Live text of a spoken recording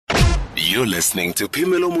You're listening to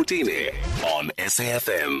Phemelo Motene on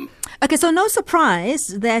SAFM. Okay, so no surprise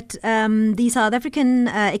that the South African,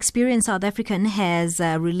 Experience South African has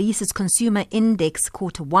released its consumer index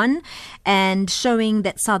Q1 and showing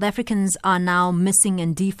that South Africans are now missing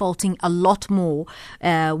and defaulting a lot more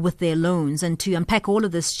with their loans. And to unpack all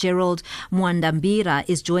of this, Gerald Mwandiambira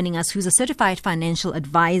is joining us, who's a certified financial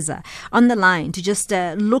advisor, on the line to just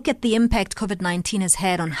look at the impact COVID-19 has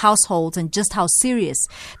had on households and just how serious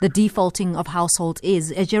the defaulting of households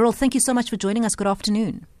is. Gerald, thank you so much for joining us. Good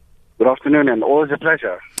afternoon. Good afternoon, and always a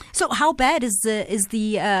pleasure. So, how bad is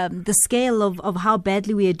the scale of how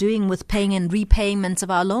badly we are doing with paying and repayments of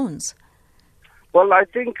our loans? Well, I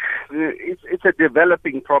think it's a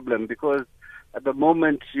developing problem because at the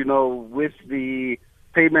moment, with the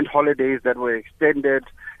payment holidays that were extended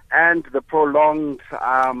and the prolonged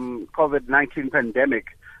COVID-19 pandemic,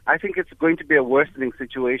 I think it's going to be a worsening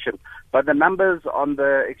situation. But the numbers on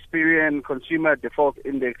the Experian Consumer Default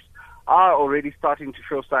Index are already starting to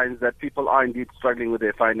show signs that people are indeed struggling with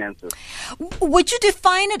their finances. Would you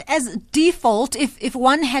define it as default if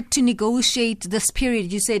one had to negotiate this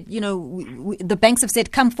period? You said, the banks have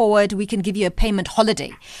said, come forward, we can give you a payment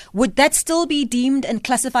holiday. Would that still be deemed and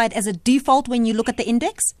classified as a default when you look at the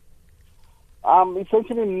index?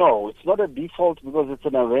 Essentially, no. It's not a default because it's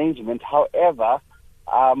an arrangement. However,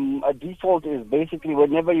 a default is basically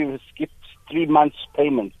whenever you skipped 3 months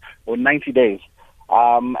payments or 90 days.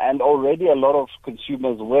 And already a lot of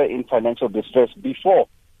consumers were in financial distress before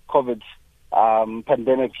COVID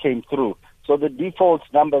pandemic came through. So the default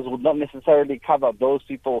numbers would not necessarily cover those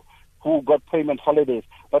people who got payment holidays.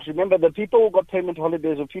 But remember, the people who got payment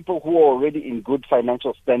holidays were people who were already in good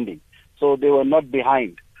financial standing. So they were not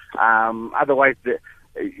behind. Otherwise,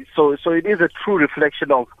 so it is a true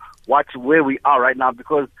reflection of where we are right now,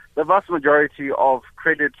 because the vast majority of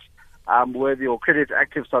credit worthy or credit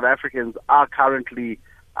active South Africans are currently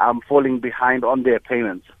falling behind on their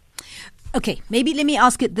payments. Okay, maybe let me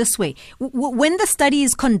ask it this way. When the study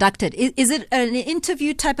is conducted, is it an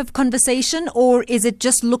interview type of conversation, or is it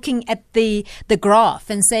just looking at the graph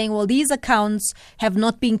and saying, well, these accounts have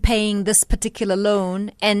not been paying this particular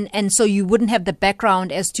loan, and so you wouldn't have the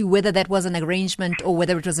background as to whether that was an arrangement or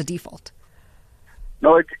whether it was a default?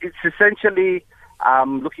 No, it's essentially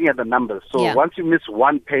looking at the numbers. So once you miss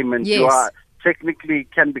one payment, you are technically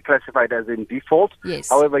can be classified as in default. Yes.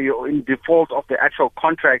 However, you're in default of the actual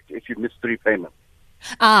contract if you miss 3 payments.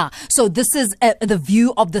 So this is the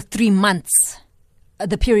view of the 3 months,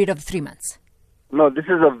 the period of 3 months. No, this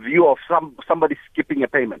is a view of somebody skipping a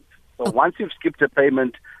payment. So once you've skipped a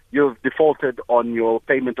payment, you've defaulted on your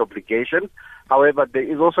payment obligation. However, there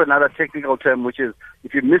is also another technical term, which is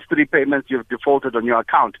if you miss 3 payments, you've defaulted on your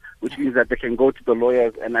account, which means that they can go to the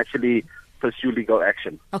lawyers and actually pursue legal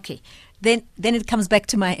action. Okay. Then it comes back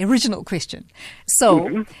to my original question.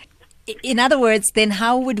 So, in other words, then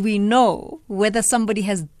how would we know whether somebody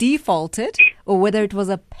has defaulted or whether it was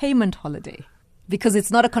a payment holiday? Because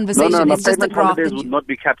it's not a conversation, No, it's just a payment graph. holidays would not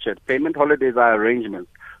be captured. Payment holidays are arrangements.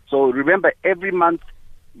 So remember, every month,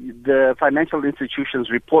 the financial institutions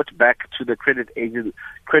report back to the credit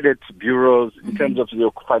bureaus in terms of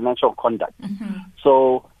your financial conduct.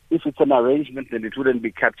 So if it's an arrangement, then it wouldn't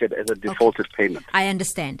be captured as a defaulted payment. I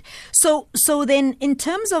understand. So then in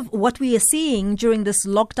terms of what we are seeing during this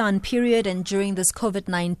lockdown period and during this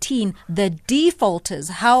COVID-19, the defaulters,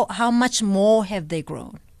 how much more have they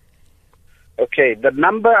grown? Okay, the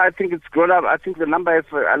number, I think it's grown up. I think the number,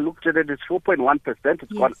 if I looked at it, is 4.1%.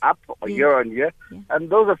 It's gone up year on year. Yeah.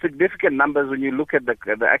 And those are significant numbers when you look at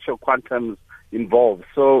the actual quantums involved.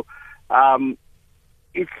 So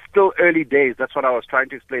it's still early days. That's what I was trying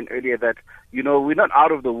to explain earlier, that, we're not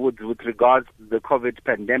out of the woods with regards to the COVID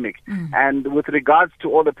pandemic. And with regards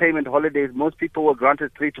to all the payment holidays, most people were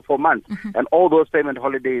granted 3 to 4 months. And all those payment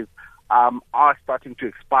holidays are starting to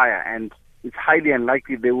expire, and it's highly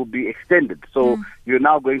unlikely they will be extended. So you're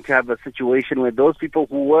now going to have a situation where those people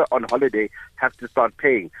who were on holiday have to start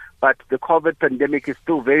paying. But the COVID pandemic is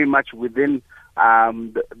still very much within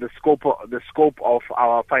the scope of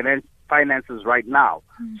our finances right now.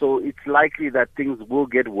 So it's likely that things will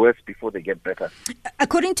get worse before they get better.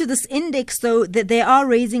 According to this index, though, that they are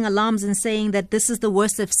raising alarms and saying that this is the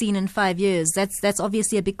worst they've seen in 5 years. That's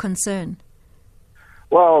obviously a big concern.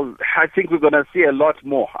 Well, I think we're going to see a lot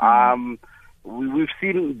more. We've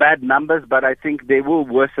seen bad numbers, but I think they will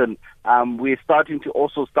worsen. We're starting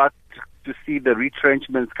to see the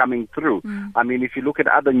retrenchments coming through. I mean, if you look at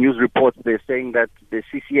other news reports, they're saying that the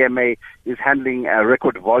CCMA is handling a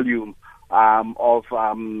record volume of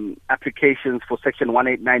applications for Section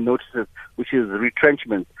 189 notices, which is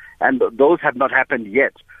retrenchment, and those have not happened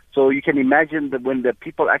yet. So you can imagine that when the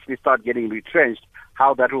people actually start getting retrenched,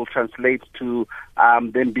 how that will translate to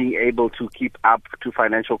them being able to keep up to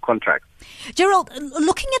financial contracts. Gerald,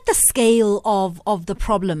 looking at the scale of the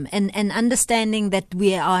problem and understanding that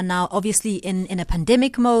we are now obviously in a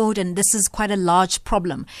pandemic mode and this is quite a large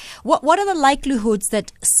problem, what are the likelihoods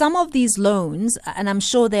that some of these loans, and I'm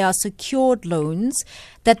sure they are secured loans,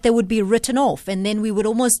 that they would be written off, and then we would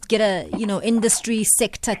almost get a industry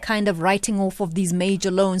sector kind of writing off of these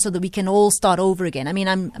major loans so that we can all start over again? I mean,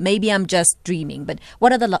 I'm just dreaming, but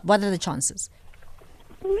what are the chances?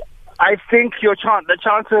 I think the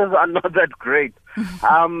chances are not that great.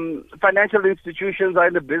 Financial institutions are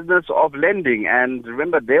in the business of lending, and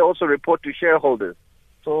remember, they also report to shareholders.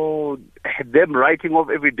 So them writing off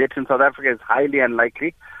every debt in South Africa is highly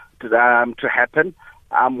unlikely to happen.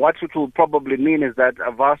 What it will probably mean is that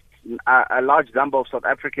a large number of South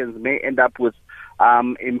Africans may end up with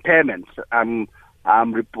impairments,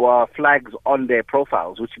 flags on their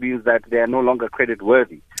profiles, which means that they are no longer credit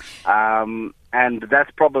worthy. And that's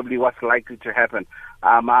probably what's likely to happen.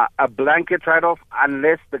 A blanket write-off,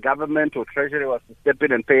 unless the government or Treasury was to step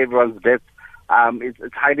in and pay everyone's debts,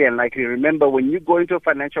 it's highly unlikely. Remember, when you go into a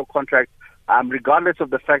financial contract, regardless of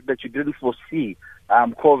the fact that you didn't foresee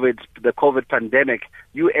the COVID pandemic,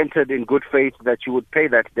 you entered in good faith that you would pay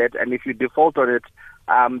that debt, and if you default on it,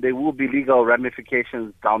 there will be legal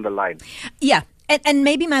ramifications down the line. Yeah. And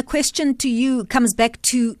maybe my question to you comes back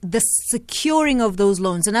to the securing of those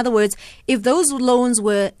loans. In other words, if those loans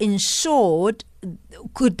were insured,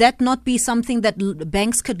 could that not be something that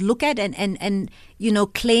banks could look at and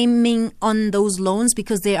claiming on those loans,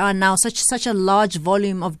 because there are now such a large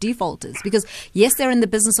volume of defaulters? Because yes, they're in the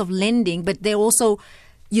business of lending, but they're also,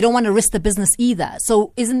 you don't want to risk the business either.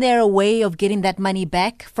 So isn't there a way of getting that money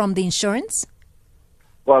back from the insurance?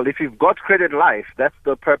 Well, if you've got credit life, that's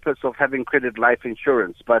the purpose of having credit life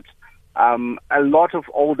insurance. But a lot of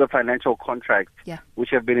older financial contracts,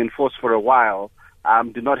 which have been enforced for a while,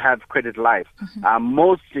 do not have credit life.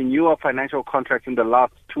 Most newer financial contracts in the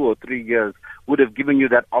last 2 or 3 years would have given you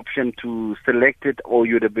that option to select it, or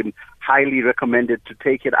you'd have been highly recommended to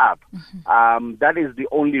take it up. That is the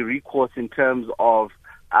only recourse in terms of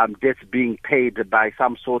debts being paid by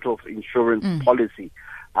some sort of insurance policy.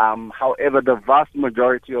 However, the vast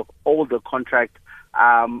majority of older contracts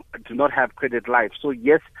do not have credit life. So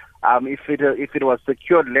yes, if it was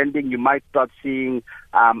secured lending, you might start seeing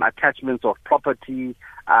attachments of property.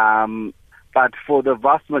 But for the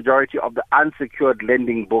vast majority of the unsecured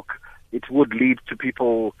lending book, it would lead to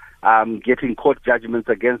people getting court judgments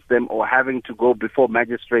against them or having to go before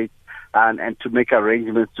magistrates and to make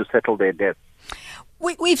arrangements to settle their debts.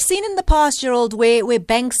 We've seen in the past, Gerald, where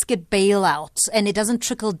banks get bailouts and it doesn't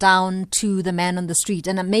trickle down to the man on the street.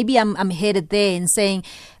 And maybe I'm headed there in saying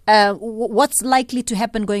what's likely to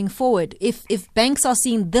happen going forward. If banks are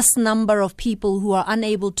seeing this number of people who are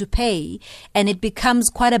unable to pay and it becomes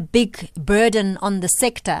quite a big burden on the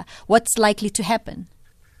sector, what's likely to happen?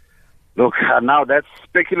 Look, now that's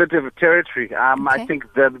speculative territory. Okay. I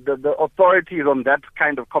think the authorities on that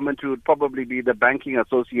kind of commentary would probably be the Banking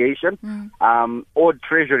Association or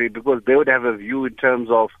Treasury, because they would have a view in terms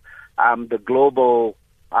of the global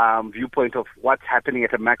viewpoint of what's happening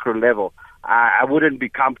at a macro level. I wouldn't be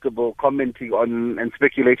comfortable commenting on and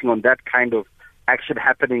speculating on that kind of action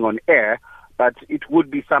happening on air, but it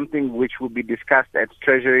would be something which would be discussed at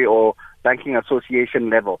Treasury or Banking Association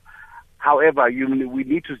level. However, we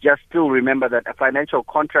need to just still remember that a financial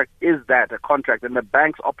contract is a contract, and the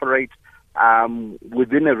banks operate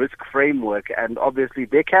within a risk framework, and obviously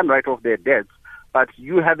they can write off their debts, but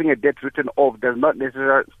you having a debt written off does not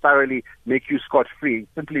necessarily make you scot-free. It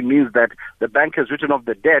simply means that the bank has written off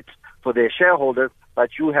the debt for their shareholders,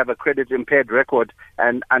 but you have a credit-impaired record,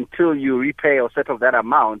 and until you repay or settle that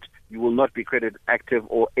amount, you will not be credit active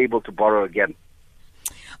or able to borrow again.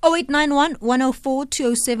 0891 104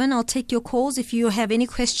 207. I'll take your calls if you have any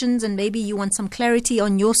questions and maybe you want some clarity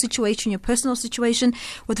on your situation, your personal situation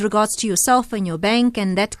with regards to yourself and your bank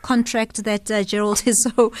and that contract that Gerald is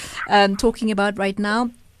so talking about right now.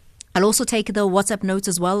 I'll also take the WhatsApp notes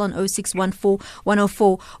as well on 0614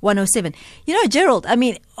 104 107. You know, Gerald, I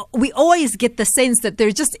mean, we always get the sense that there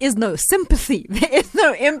just is no sympathy. There is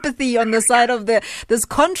no empathy on the side of this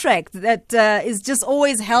contract that is just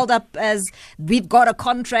always held up as we've got a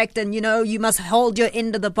contract and, you must hold your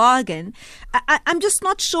end of the bargain. I'm just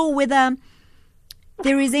not sure whether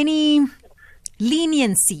there is any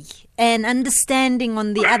leniency and understanding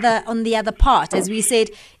on the other part. As we said,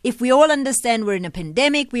 if we all understand we're in a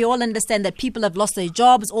pandemic, we all understand that people have lost their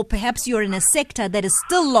jobs, or perhaps you're in a sector that is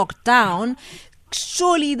still locked down,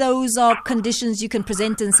 surely those are conditions you can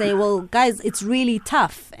present and say, well, guys, it's really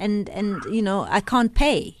tough and I can't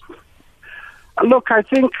pay. Look, I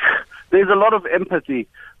think there's a lot of empathy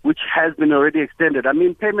which has been already extended. I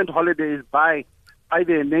mean, payment holidays by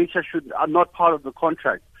their nature are not part of the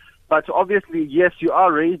contract. But obviously, yes, you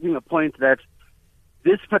are raising a point that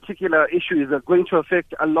this particular issue is going to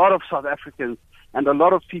affect a lot of South Africans, and a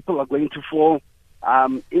lot of people are going to fall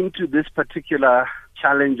into this particular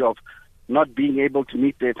challenge of not being able to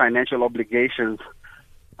meet their financial obligations.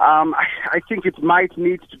 I think it might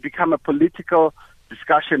need to become a political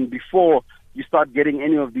discussion before you start getting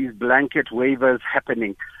any of these blanket waivers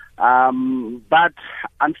happening. But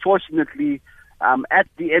unfortunately, at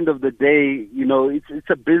the end of the day, it's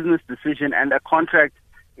a business decision, and a contract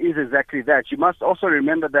is exactly that. You must also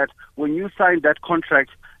remember that when you signed that contract,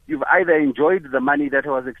 you've either enjoyed the money that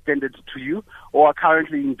was extended to you or are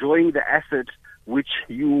currently enjoying the asset which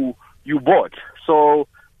you bought. So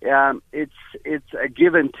it's a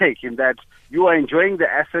give and take in that you are enjoying the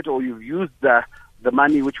asset, or you've used the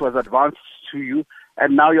money which was advanced to you,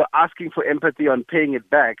 and now you're asking for empathy on paying it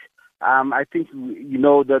back. I think,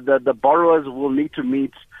 the borrowers will need to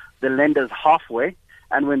meet the lenders halfway.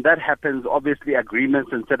 And when that happens, obviously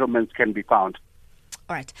agreements and settlements can be found.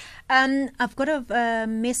 All right. I've got a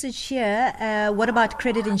message here. What about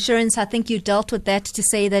credit insurance? I think you dealt with that to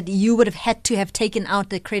say that you would have had to have taken out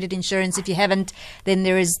the credit insurance. If you haven't, then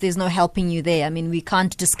there's no helping you there. I mean, we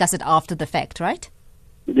can't discuss it after the fact, right?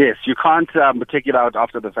 Yes, you can't take it out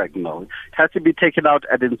after the fact, no. It has to be taken out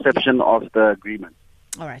at inception of the agreement.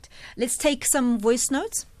 All right. Let's take some voice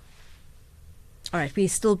notes. All right. We're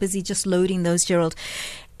still busy just loading those, Gerald.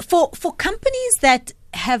 For companies that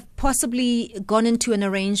have possibly gone into an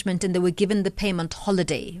arrangement and they were given the payment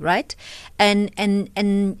holiday, right? And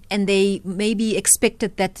they maybe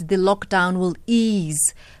expected that the lockdown will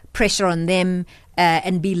ease pressure on them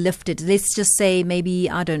and be lifted. Let's just say maybe,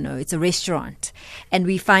 I don't know, it's a restaurant, and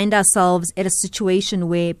we find ourselves at a situation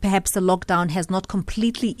where perhaps the lockdown has not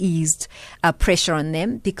completely eased pressure on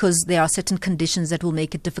them because there are certain conditions that will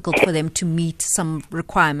make it difficult for them to meet some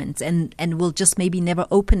requirements and will just maybe never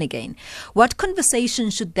open again. What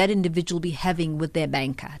conversation should that individual be having with their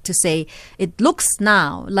banker to say, it looks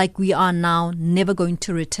now like we are now never going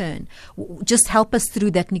to return? Just help us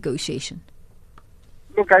through that negotiation.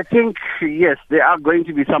 Look, I think, yes, there are going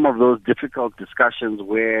to be some of those difficult discussions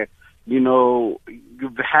where,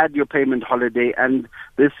 you've had your payment holiday and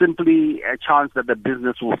there's simply a chance that the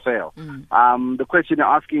business will fail. The question you're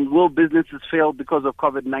asking, will businesses fail because of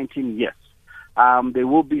COVID-19? Yes. There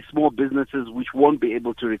will be small businesses which won't be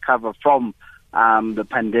able to recover from the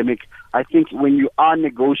pandemic. I think when you are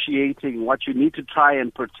negotiating, what you need to try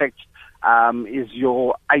and protect is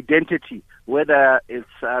your identity, whether it's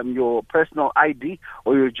your personal ID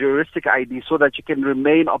or your juristic ID, so that you can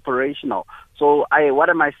remain operational. So what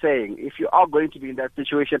am I saying? If you are going to be in that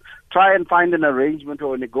situation, try and find an arrangement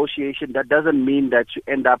or a negotiation that doesn't mean that you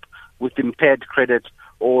end up with impaired credit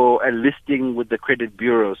or a listing with the credit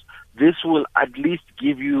bureaus. This will at least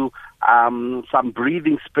give you some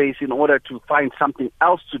breathing space in order to find something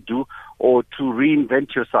else to do or to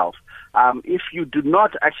reinvent yourself. If you do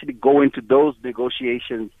not actually go into those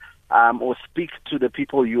negotiations or speak to the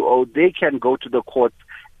people you owe, they can go to the courts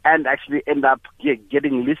and actually end up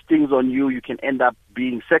getting listings on you. You can end up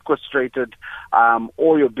being sequestrated,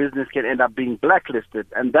 or your business can end up being blacklisted.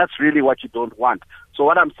 And that's really what you don't want. So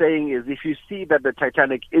what I'm saying is, if you see that the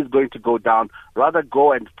Titanic is going to go down, rather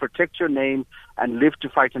go and protect your name and live to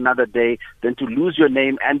fight another day than to lose your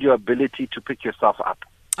name and your ability to pick yourself up.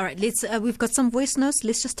 All right, we've got some voice notes.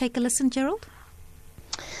 Let's just take a listen, Gerald.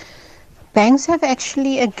 Banks have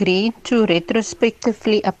actually agreed to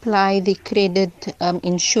retrospectively apply the Credit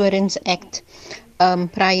Insurance Act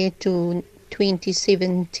prior to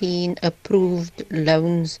 2017 approved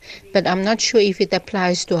loans, but I'm not sure if it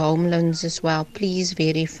applies to home loans as well. Please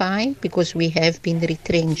verify, because we have been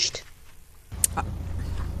retrenched.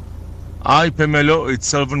 Hi, Pamela. It's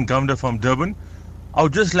Selvin Gamda from Durban. I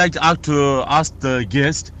would just like to ask the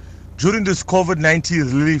guest, during this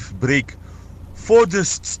COVID-19 relief break, for the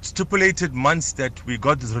stipulated months that we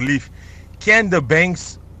got this relief, can the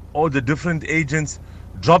banks or the different agents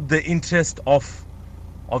drop the interest of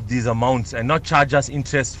these amounts and not charge us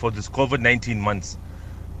interest for this COVID-19 months?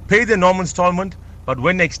 Pay the normal installment, but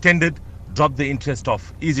when extended, drop the interest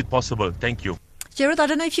off. Is it possible? Thank you. Gerald, I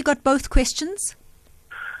don't know if you got both questions.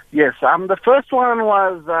 Yes, the first one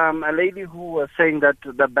was a lady who was saying that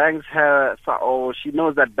the banks have, or she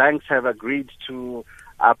knows that banks have agreed to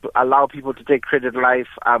allow people to take credit life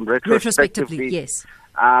retrospectively. Yes.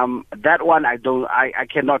 That one I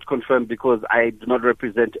cannot confirm because I do not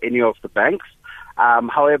represent any of the banks.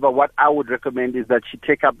 However, what I would recommend is that she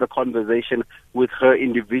take up the conversation with her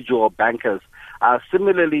individual bankers.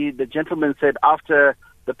 Similarly, the gentleman said after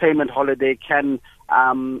the payment holiday can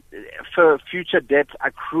for future debt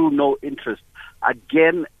accrue no interest.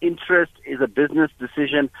 Again, interest is a business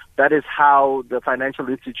decision. That is how the financial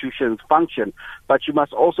institutions function. But you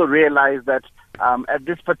must also realize that at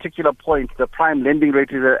this particular point, the prime lending rate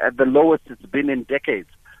is at the lowest it's been in decades.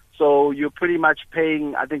 So you're pretty much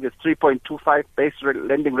paying, I think it's 3.25 base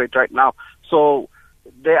lending rate right now. So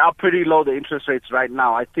they are pretty low, the interest rates right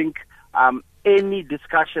now. I think any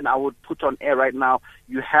discussion I would put on air right now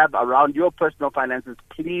you have around your personal finances,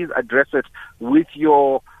 please address it with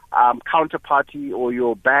your counterparty or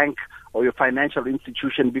your bank or your financial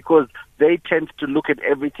institution, because they tend to look at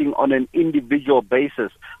everything on an individual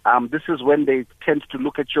basis. This is when they tend to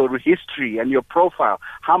look at your history and your profile.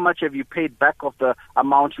 How much have you paid back of the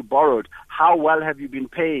amount you borrowed? How well have you been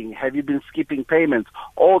paying? Have you been skipping payments?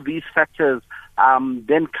 All these factors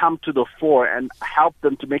then come to the fore and help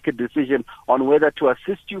them to make a decision on whether to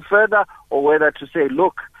assist you further or whether to say,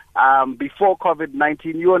 look, before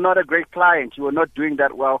COVID-19, you were not a great client. You were not doing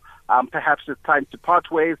that well. Perhaps it's time to part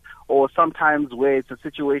ways, or sometimes where it's a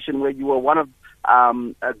situation where you were one of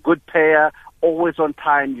a good payer, always on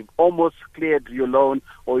time, you've almost cleared your loan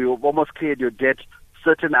or you've almost cleared your debt.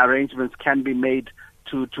 Certain arrangements can be made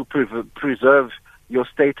to preserve your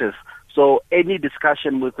status. So any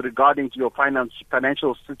discussion with regarding to your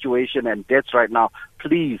financial situation and debts right now,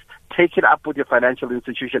 please take it up with your financial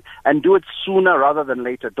institution and do it sooner rather than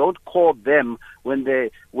later. Don't call them when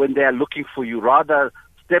they are looking for you. Rather,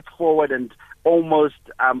 step forward and almost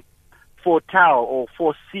foretell or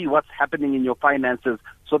foresee what's happening in your finances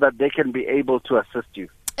so that they can be able to assist you.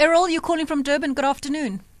 Errol, you're calling from Durban. Good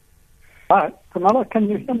afternoon. Hi, Kamala, can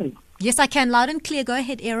you hear me? Yes, I can. Loud and clear. Go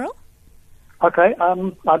ahead, Errol. Okay, I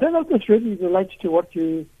don't know if this really relates to what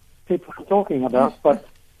you people are talking about, but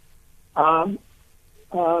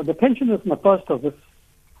the pensioners in the post office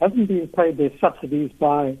haven't been paid their subsidies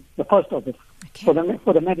by the post office for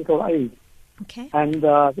the medical aid. Okay. And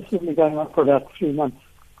this has been going on for about 3 months.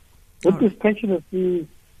 Would these pensioners be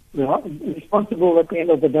responsible at the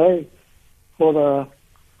end of the day for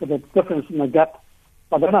the difference in the gap?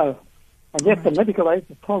 I don't know. I guess the medical aid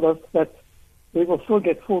has told us that we will still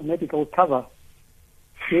get full medical cover,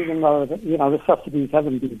 even though the subsidies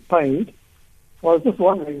haven't been paid. So I was just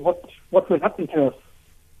wondering what would happen to us.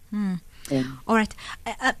 All right,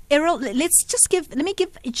 Errol. Let me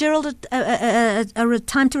give Gerald a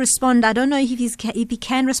time to respond. I don't know if he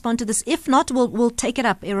can respond to this. If not, we'll take it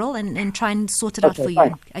up, Errol, and try and sort it out for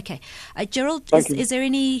you. Okay, Gerald, is there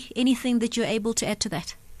anything that you're able to add to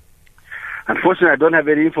that? Unfortunately, I don't have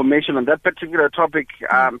any information on that particular topic.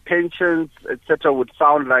 Pensions, etc., would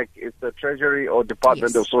sound like it's the Treasury or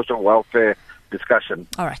Department of Social Welfare discussion.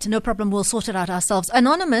 All right, no problem. We'll sort it out ourselves.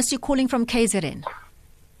 Anonymous, you're calling from KZN.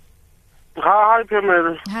 Hi,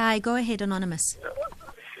 Pamela. Hi, go ahead, Anonymous.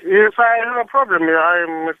 Yes, I have a problem.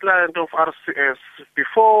 I'm a client of RCS.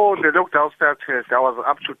 Before the lockdown started, I was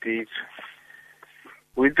up to date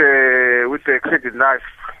with the credit life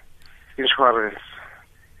insurance.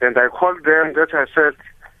 And I called them that I said,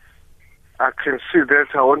 I can see that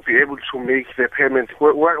I won't be able to make the payment.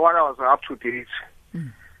 While I was up to date,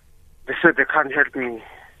 they said they can't help me.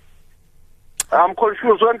 I'm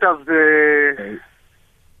confused. When does the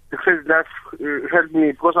credit life help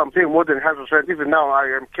me? Because I'm paying more than 100%. Even now,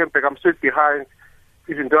 came back. I'm still behind,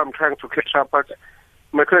 even though I'm trying to catch up. But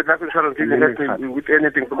my credit life insurance didn't help me with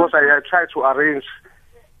anything because I tried to arrange.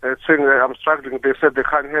 Saying that I'm struggling, they said they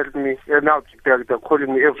can't help me, and now they're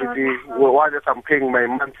calling me every day. While I'm paying my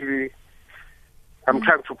monthly, I'm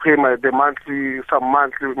trying to pay some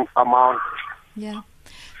monthly amount. Yeah,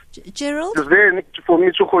 Gerald. Is there a need for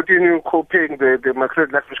me to continue paying my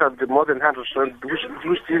credit life insurance more than 100%,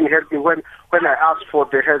 which didn't help me when I asked for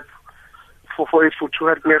the help for it to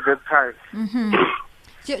help me at that time?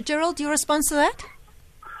 Mm-hmm. Gerald, your response to that?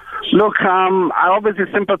 Look, I obviously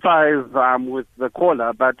sympathize with the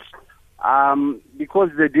caller, but because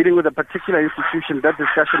they're dealing with a particular institution, that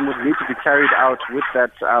discussion would need to be carried out with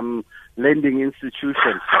that lending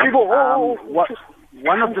institution.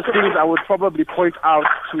 One of the things I would probably point out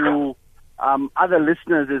to other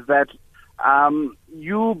listeners is that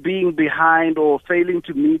you being behind or failing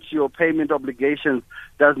to meet your payment obligations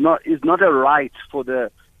is not a right for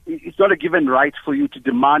the. It's not a given right for you to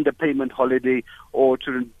demand a payment holiday or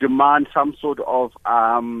to demand some sort of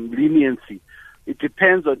leniency. It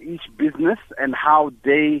depends on each business and how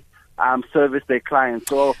they service their clients.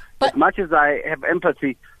 So, as much as I have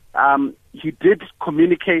empathy, he did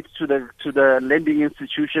communicate to the lending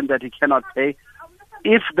institution that he cannot pay.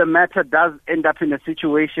 if the matter does end up in a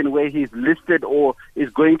situation where he's listed or is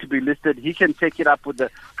going to be listed, he can take it up with the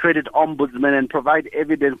credit ombudsman and provide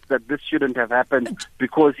evidence that this shouldn't have happened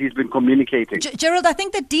because he's been communicating. Gerald, I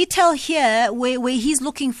think the detail here where he's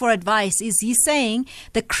looking for advice is he's saying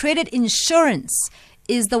the credit insurance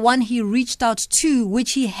is the one he reached out to,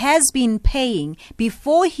 which he has been paying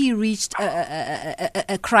before he reached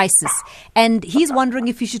a crisis. And he's wondering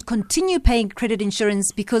if he should continue paying credit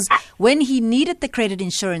insurance because when he needed the credit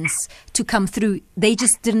insurance to come through, they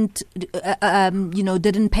just didn't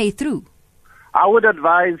pay through. I would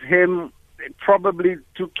advise him probably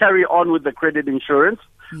to carry on with the credit insurance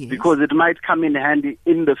because it might come in handy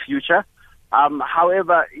in the future.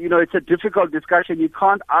 However, it's a difficult discussion. You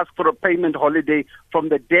can't ask for a payment holiday from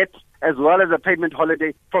the debt as well as a payment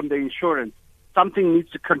holiday from the insurance. Something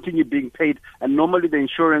needs to continue being paid, and normally the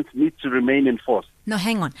insurance needs to remain in force. No,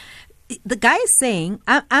 hang on. The guy is saying,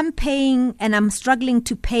 I'm paying and I'm struggling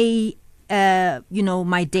to pay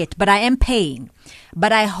my debt, but I am paying.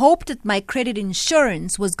 But I hoped that my credit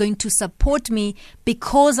insurance was going to support me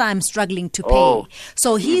because I'm struggling to pay.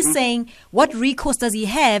 So he's saying, what recourse does he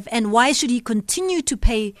have and why should he continue to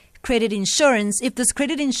pay credit insurance if this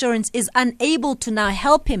credit insurance is unable to now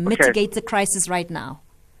help him mitigate the crisis right now?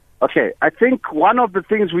 Okay, I think one of the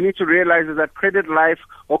things we need to realize is that credit life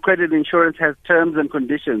or credit insurance has terms and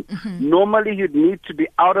conditions. Normally, you'd need to be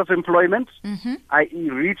out of employment, i.e.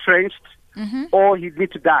 retrenched, or you'd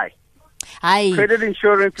need to die. Credit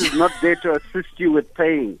insurance is not there to assist you with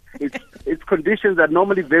paying. Its conditions are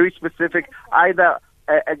normally very specific. Either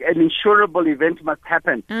an insurable event must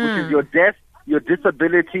happen, which is your death, your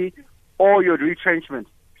disability, or your retrenchment.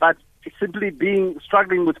 But simply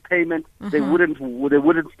struggling with payment, they wouldn't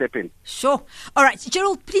step in. Sure. All right,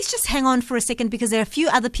 Gerald, please just hang on for a second because there are a few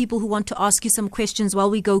other people who want to ask you some questions while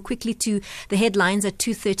we go quickly to the headlines at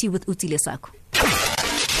 2:30 with Uti Lesako.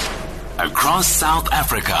 Across South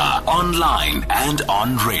Africa, online and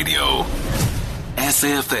on radio.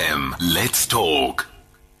 SAFM, let's talk.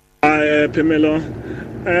 Hi, Pamela.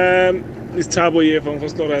 It's Tabo here from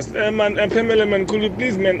Fostoras. Pamela, man, could you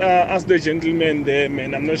please, ask the gentleman there,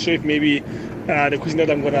 man? I'm not sure if maybe the question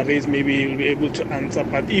that I'm going to raise, maybe you'll be able to answer.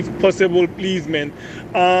 But if possible, please, man.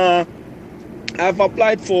 I've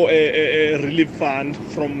applied for a relief fund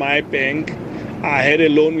from my bank. I had a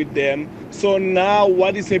loan with them. So now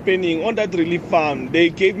what is happening on that relief fund? They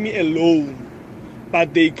gave me a loan,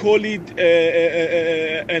 but they call it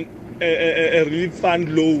a relief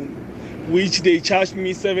fund loan, which they charged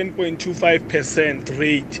me 7.25%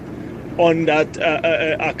 rate on that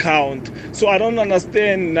account. So I don't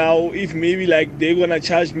understand now if maybe like they're going to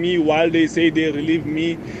charge me while they say they relieve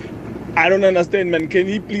me. I don't understand, man. Can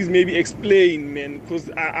you please maybe explain, man? Because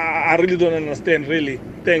I really don't understand, really.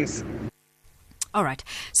 Thanks. All right.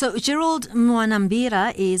 So Gerald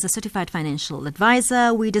Mwandiambira is a certified financial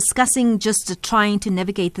advisor. We're discussing just trying to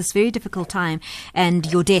navigate this very difficult time and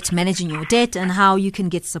your debt, managing your debt and how you can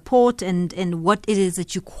get support and what it is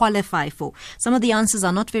that you qualify for. Some of the answers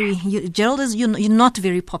are not very, Gerald, you're not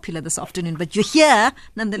very popular this afternoon, but you're here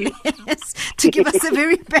nonetheless to give us the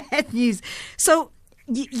very bad news. So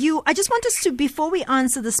I just want us to, before we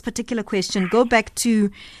answer this particular question, go back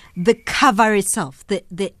to the cover itself,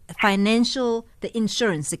 the financial, the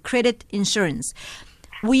insurance, the credit insurance.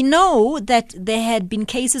 We know that there had been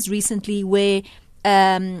cases recently where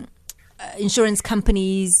insurance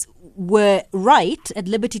companies were at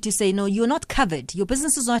liberty to say, no, you're not covered. Your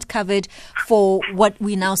business is not covered for what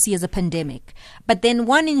we now see as a pandemic. But then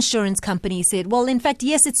one insurance company said, well, in fact,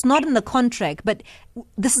 yes, it's not in the contract, but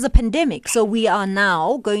this is a pandemic. So we are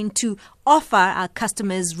now going to offer our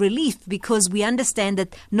customers relief because we understand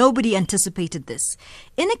that nobody anticipated this.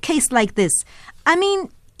 In a case like this, I mean,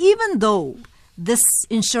 even though this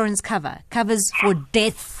insurance covers for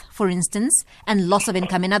death, for instance, and loss of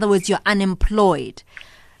income, in other words, you're unemployed,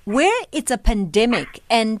 where it's a pandemic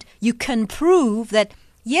and you can prove that,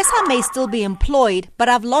 yes, I may still be employed, but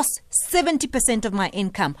I've lost 70% of my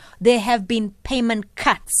income. There have been payment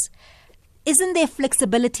cuts. Isn't there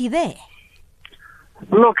flexibility there?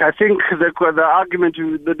 Look, I think the argument,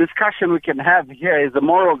 the discussion we can have here is a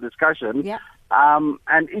moral discussion. Yeah.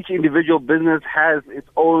 And each individual business has its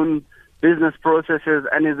own business processes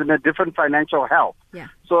and is in a different financial health. Yeah.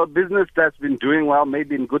 So a business that's been doing well,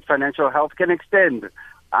 maybe in good financial health, can extend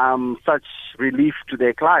such relief to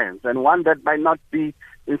their clients, and one that might not be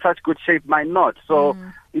in such good shape might not. So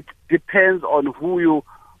it depends on who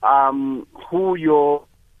your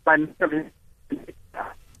financial.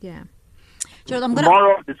 Yeah, Gerald, I'm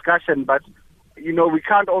moral discussion, but we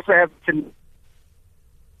can't also have.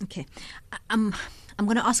 Okay, I'm I'm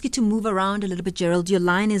going to ask you to move around a little bit, Gerald. Your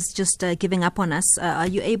line is just giving up on us. Are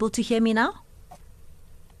you able to hear me now?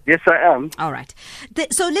 Yes, I am. All right.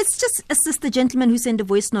 So let's just assist the gentleman who sent a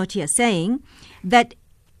voice note here saying that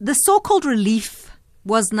the so-called relief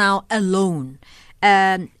was now a loan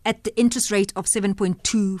at the interest rate of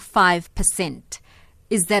 7.25%.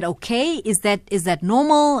 Is that okay? Is that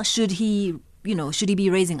normal? Should he be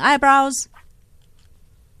raising eyebrows?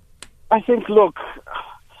 I think, look,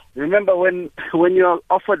 remember when you're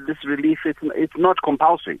offered this relief, it's not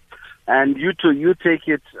compulsory, and you take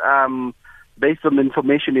it based on the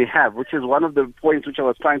information you have, which is one of the points which I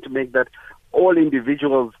was trying to make, that all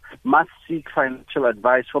individuals must seek financial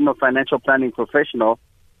advice from a financial planning professional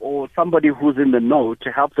or somebody who's in the know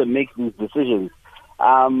to help them make these decisions.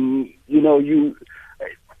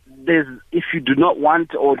 If you do not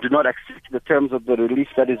want or do not accept the terms of the relief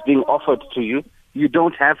that is being offered to you, you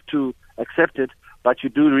don't have to accept it, but you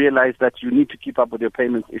do realize that you need to keep up with your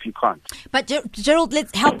payments if you can't. But Gerald,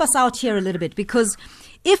 let's help us out here a little bit, because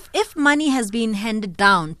if money has been handed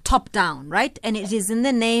down, top down, right, and it is in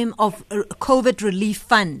the name of a COVID relief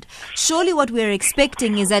fund, surely what we're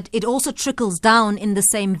expecting is that it also trickles down in the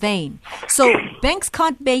same vein. So banks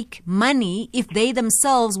can't make money if they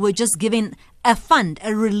themselves were just given a fund,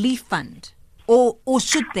 a relief fund, or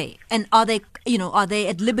should they? And are they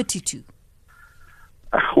at liberty to?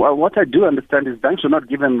 Well, what I do understand is banks were not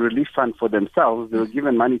given relief fund for themselves. They were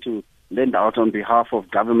given money to lend out on behalf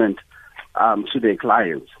of government to their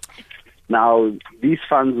clients. Now, these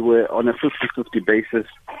funds were on a 50-50 basis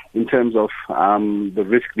in terms of the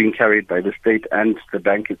risk being carried by the state and the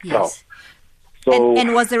bank itself. Yes. So,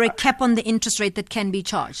 and was there a cap on the interest rate that can be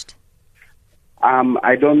charged?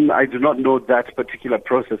 I do not know that particular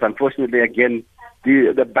process. Unfortunately, again,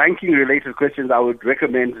 the banking-related questions, I would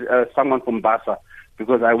recommend someone from BASA,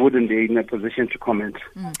 because I wouldn't be in a position to comment.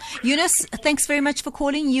 Eunice, thanks very much for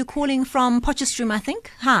calling. You're calling from Potchefstroom, I think.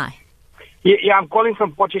 Hi. Yeah, I'm calling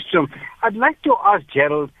from Potchefstroom. I'd like to ask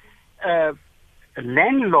Gerald,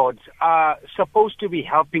 landlords are supposed to be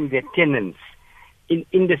helping their tenants in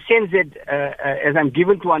the sense that, as I'm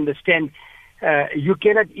given to understand, you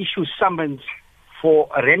cannot issue summons for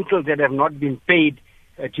rentals that have not been paid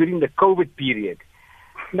during the COVID period.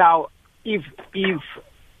 Now, if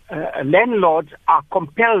landlords are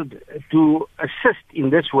compelled to assist in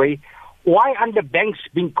this way, why aren't the banks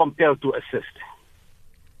being compelled to assist?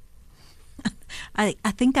 I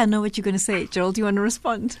think I know what you're going to say. Gerald, do you want to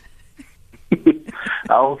respond?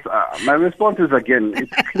 My response is, again,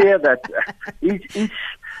 it's clear that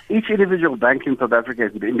each individual bank in South Africa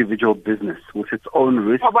is an individual business with its own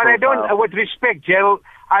risk. But I don't, with respect, Gerald,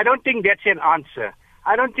 I don't think that's an answer.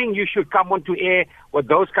 I don't think you should come onto air with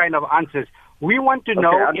those kind of answers. We want to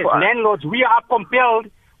know, as landlords, we are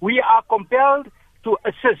compelled to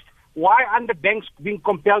assist. Why aren't the banks being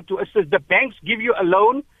compelled to assist? The banks give you a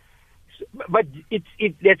loan, but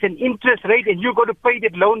there's an interest rate, and you've got to pay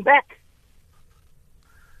that loan back.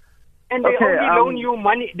 And they only loan you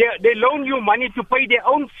money. They loan you money to pay their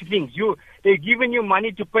own things. They're giving you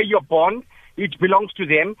money to pay your bond, which belongs to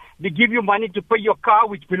them. They give you money to pay your car,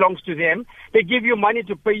 which belongs to them. They give you money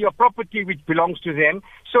to pay your property, which belongs to them.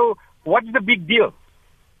 So what's the big deal?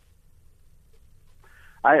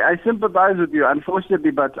 I sympathize with you,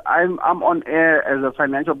 unfortunately, but I'm on air as a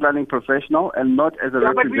financial planning professional and not as a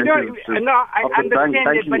representative I understand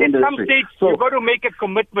it, but at some stage you've got to make a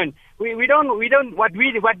commitment. We don't. What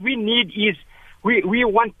we need is we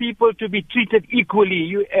want people to be treated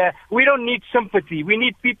equally. We don't need sympathy. We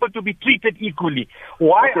need people to be treated equally.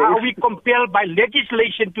 Why are we compelled by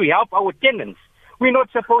legislation to help our tenants? We're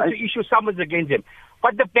not supposed to issue summons against them,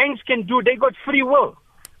 but the banks can do. They got free will.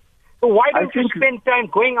 So why don't you spend time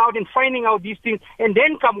going out and finding out these things and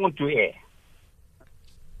then come on to air?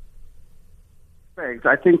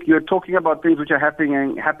 I think you're talking about things which are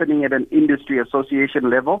happening at an industry association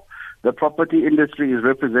level. The property industry is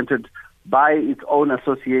represented by its own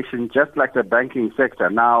association, just like the banking sector.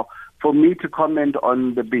 Now, for me to comment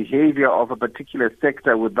on the behavior of a particular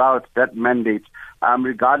sector without that mandate,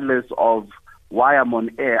 regardless of why I'm on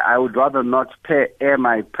air, I would rather not air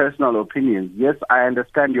my personal opinions. Yes, I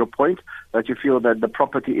understand your point that you feel that the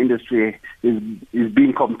property industry is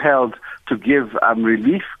being compelled to give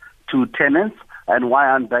relief to tenants, and why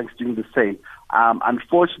aren't banks doing the same?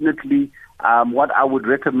 Unfortunately, what I would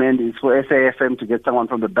recommend is for SAFM to get someone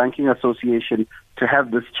from the Banking Association to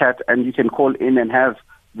have this chat, and you can call in and have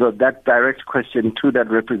that direct question to that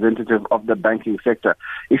representative of the banking sector.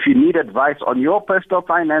 If you need advice on your personal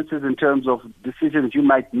finances in terms of decisions you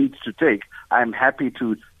might need to take, I'm happy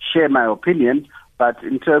to share my opinion. But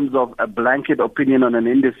in terms of a blanket opinion on an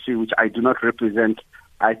industry which I do not represent,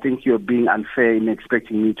 I think you're being unfair in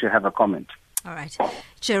expecting me to have a comment. All right.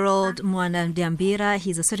 Gerald Mwandiambira,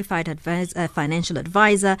 he's a certified financial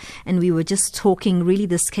advisor, and we were just talking, really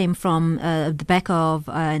this came from the back of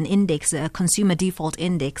an index, a consumer default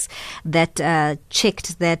index, that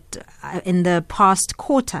checked that in the past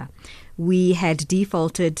quarter, we had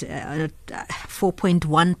defaulted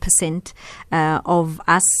 4.1% of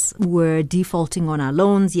us were defaulting on our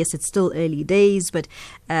loans. Yes, it's still early days, but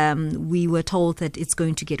we were told that it's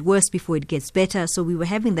going to get worse before it gets better. So we were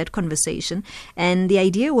having that conversation, and the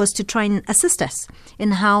idea was to try and assist us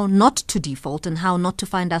in how not to default and how not to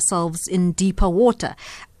find ourselves in deeper water.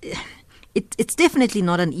 It's definitely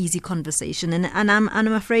not an easy conversation, and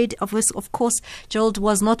I'm afraid of course Gerald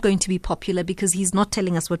was not going to be popular because he's not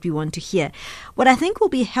telling us what we want to hear. What I think will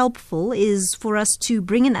be helpful is for us to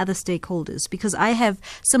bring in other stakeholders, because I have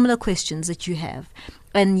similar questions that you have.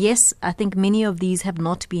 And yes, I think many of these have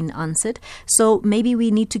not been answered. So maybe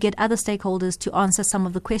we need to get other stakeholders to answer some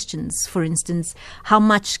of the questions. For instance, how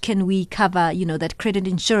much can we cover, that credit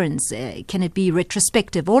insurance? Can it be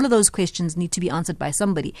retrospective? All of those questions need to be answered by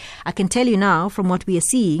somebody. I can tell you now, from what we are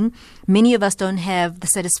seeing, many of us don't have the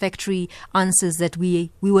satisfactory answers that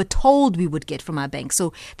we were told we would get from our bank.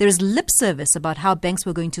 So there is lip service about how banks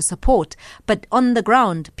were going to support. But on the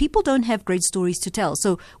ground, people don't have great stories to tell.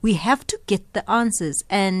 So we have to get the answers.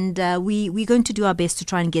 And we're going to do our best to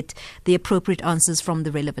try and get the appropriate answers from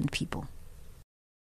the relevant people.